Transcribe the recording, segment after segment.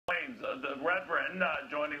the Reverend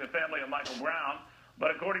joining the family of Michael Brown,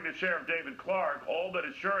 but according to Sheriff David Clarke, all but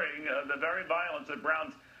assuring the very violence that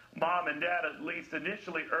Brown's mom and dad at least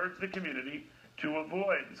initially urged the community to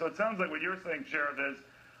avoid. So it sounds like what you're saying, Sheriff, is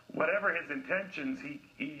whatever his intentions,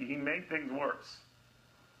 he made things worse.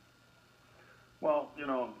 Well, you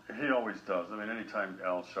know, he always does. I mean, anytime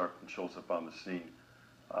Al Sharpton shows up on the scene,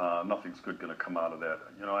 nothing's good going to come out of that.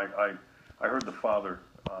 You know, I heard the father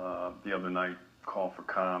the other night call for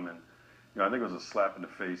calm, and you know, I think it was a slap in the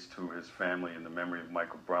face to his family in the memory of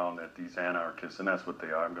Michael Brown that these anarchists, and that's what they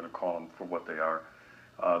are, I'm going to call them for what they are,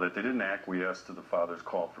 that they didn't acquiesce to the father's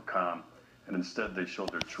call for calm, and instead they showed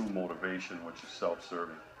their true motivation, which is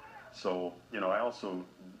self-serving. So, you know, I also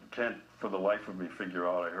can't for the life of me figure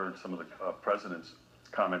out, I heard some of the president's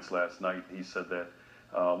comments last night. He said that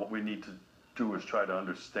what we need to do is try to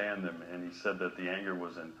understand them, and he said that the anger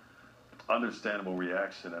was an understandable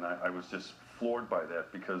reaction, and I was just floored by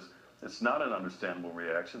that, because it's not an understandable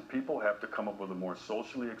reaction. People have to come up with a more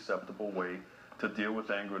socially acceptable way to deal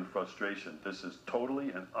with anger and frustration. This is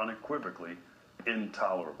totally and unequivocally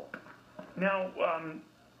intolerable. Now,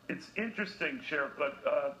 it's interesting, Sheriff,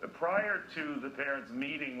 but prior to the parents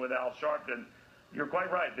meeting with Al Sharpton, you're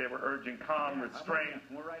quite right. They were urging calm, restraint,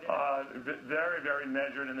 very, very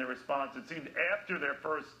measured in their response. It seemed after their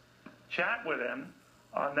first chat with him,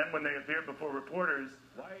 and then when they appeared before reporters,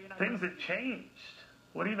 things had changed.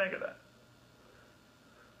 What do you make of that?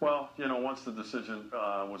 Well, you know, once the decision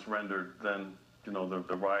was rendered, then, you know,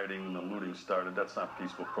 the rioting and the looting started. That's not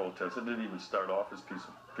peaceful protest. It didn't even start off as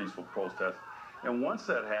peaceful protest. And once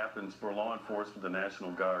that happens for law enforcement, the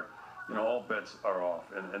National Guard, you know, all bets are off.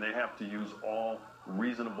 And they have to use all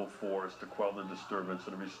reasonable force to quell the disturbance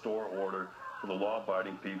and to restore order for the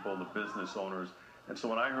law-abiding people, the business owners. And so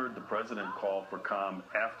when I heard the president call for calm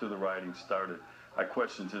after the rioting started, I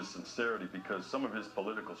questioned his sincerity, because some of his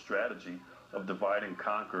political strategy of divide and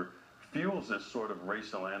conquer fuels this sort of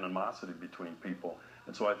racial animosity between people.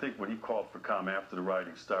 And so I think when he called for calm after the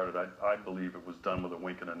rioting started, I believe it was done with a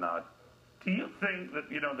wink and a nod. Do you think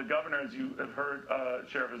that, you know, the governor, as you have heard,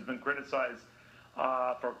 Sheriff, has been criticized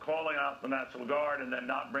for calling out the National Guard and then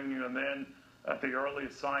not bringing them in at the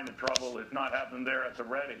earliest sign of trouble, if not have them there at the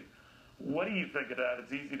ready? What do you think of that?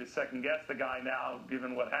 It's easy to second-guess the guy now,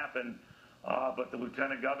 given what happened, but the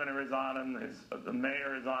lieutenant governor is on him, the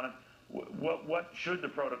mayor is on him. What should the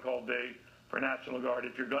protocol be for National Guard?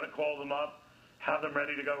 If you're going to call them up, have them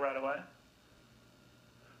ready to go right away?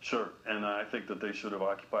 Sure, and I think that they should have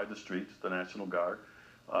occupied the streets, the National Guard.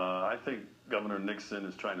 I think Governor Nixon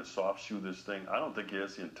is trying to soft-shoe this thing. I don't think he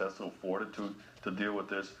has the intestinal fortitude to deal with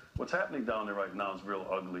this. What's happening down there right now is real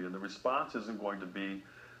ugly, and the response isn't going to be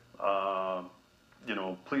you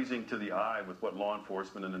know, pleasing to the eye with what law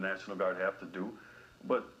enforcement and the National Guard have to do.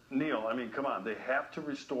 But, Neil, I mean, come on, they have to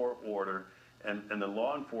restore order, and the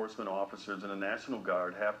law enforcement officers and the National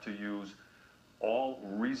Guard have to use all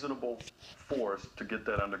reasonable force to get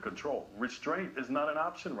that under control. Restraint is not an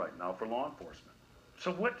option right now for law enforcement.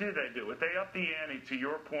 So what did they do? If they up the ante, to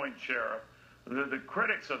your point, Sheriff, the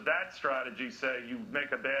critics of that strategy say you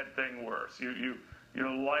make a bad thing worse. You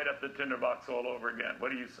light up the tinderbox all over again.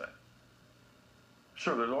 What do you say?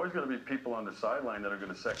 Sure, there's always going to be people on the sideline that are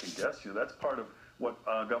going to second-guess you. That's part of what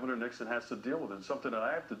Governor Nixon has to deal with. It's something that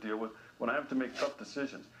I have to deal with when I have to make tough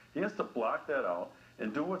decisions. He has to block that out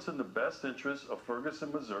and do what's in the best interest of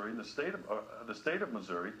Ferguson, Missouri, the state of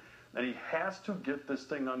Missouri, and he has to get this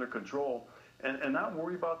thing under control and not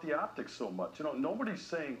worry about the optics so much. You know, nobody's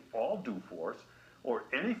saying all due force or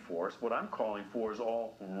any force. What I'm calling for is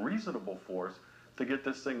all reasonable force to get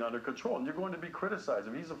this thing under control. And you're going to be criticized.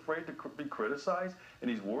 If he's afraid to be criticized and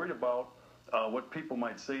he's worried about what people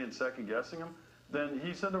might say and second-guessing him, then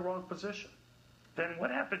he's in the wrong position. Then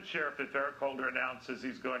what happens, Sheriff, if Eric Holder announces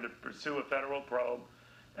he's going to pursue a federal probe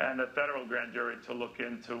and a federal grand jury to look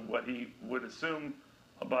into what he would assume,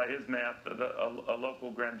 by his math, a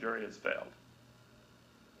local grand jury has failed?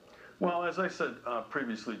 Well, as I said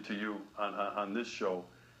previously to you on this show,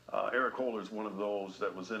 Eric Holder is one of those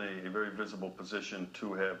that was in a very visible position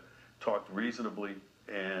to have talked reasonably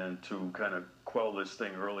and to kind of quell this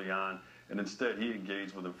thing early on, and instead he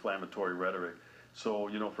engaged with inflammatory rhetoric. So,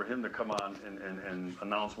 you know, for him to come on and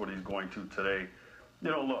announce what he's going to today,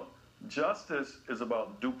 you know, look, justice is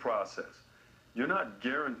about due process. You're not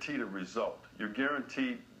guaranteed a result. You're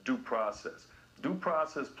guaranteed due process. Due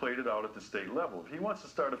process played it out at the state level. If he wants to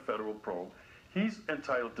start a federal probe, he's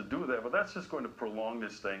entitled to do that, but that's just going to prolong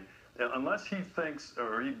this thing. And unless he thinks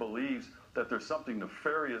or he believes that there's something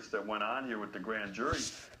nefarious that went on here with the grand jury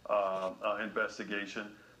investigation,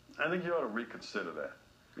 I think you ought to reconsider that.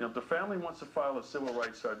 You know, if the family wants to file a civil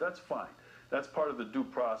rights charge, that's fine. That's part of the due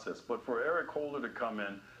process. But for Eric Holder to come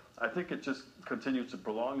in, I think it just continues to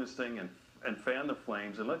prolong this thing and fan the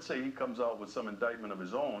flames. And let's say he comes out with some indictment of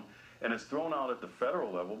his own and it's thrown out at the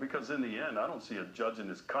federal level, because in the end, I don't see a judge in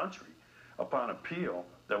this country upon appeal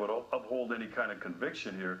that would uphold any kind of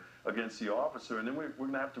conviction here against the officer. And then we're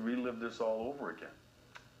going to have to relive this all over again.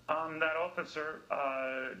 That officer,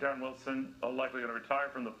 Darren Wilson, likely going to retire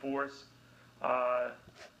from the force.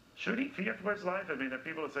 Should he fear for his life? I mean, there are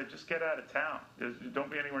people that say, just get out of town.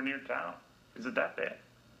 Don't be anywhere near town. Is it that bad?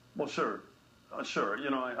 Well, sure. Sure. You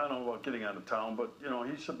know, I don't know about getting out of town, but, you know,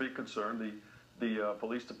 he should be concerned. The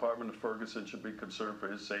police department of Ferguson should be concerned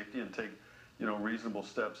for his safety and take, you know, reasonable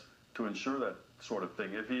steps to ensure that sort of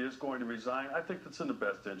thing. If he is going to resign, I think that's in the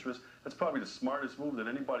best interest. That's probably the smartest move that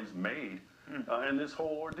anybody's made in this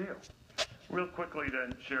whole ordeal. Real quickly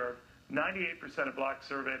then, Sheriff, 98% of blacks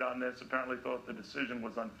surveyed on this apparently thought the decision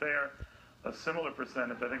was unfair. A similar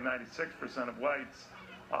percentage, I think 96% of whites,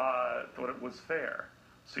 thought it was fair.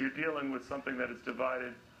 So you're dealing with something that is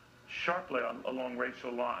divided sharply along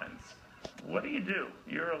racial lines. What do?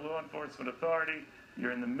 You're a law enforcement authority.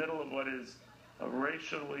 You're in the middle of what is a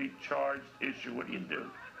racially charged issue. What do you do?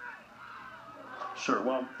 Sure.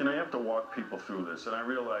 Well, you know, you have to walk people through this, and I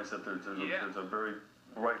realize that there's a very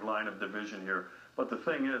bright line of division here. But the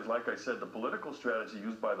thing is, like I said, the political strategy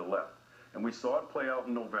used by the left, and we saw it play out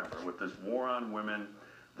in November with this war on women,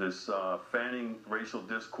 this fanning racial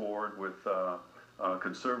discord with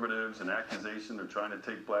conservatives and accusation they're trying to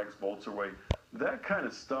take blacks' votes away. That kind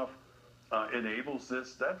of stuff enables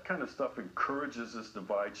this. That kind of stuff encourages this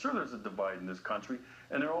divide. Sure, there's a divide in this country,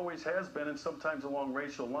 and there always has been, and sometimes along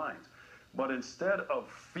racial lines. But instead of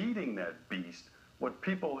feeding that beast, what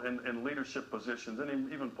people in leadership positions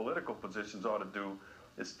and even political positions ought to do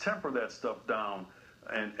is temper that stuff down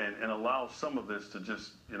and allow some of this to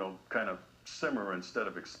just, you know, kind of simmer instead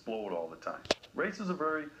of explode all the time. Race is a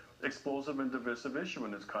very explosive and divisive issue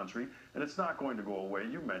in this country, and it's not going to go away.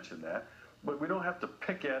 You mentioned that. But we don't have to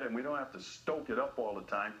pick at it, and we don't have to stoke it up all the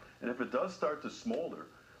time. And if it does start to smolder,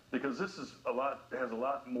 because this is has a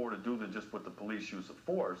lot more to do than just with the police use of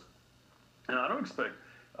force, and I don't expect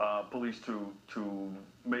police to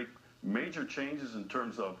make major changes in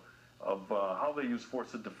terms of how they use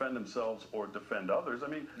force to defend themselves or defend others. I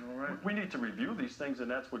mean, we need to review these things, and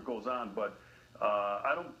that's what goes on. But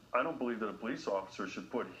I don't believe that a police officer should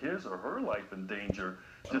put his or her life in danger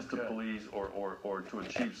just to police or to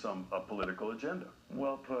achieve some political agenda.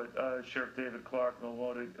 Well put, Sheriff David Clarke,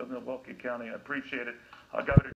 Milwaukee County. I appreciate it. Governor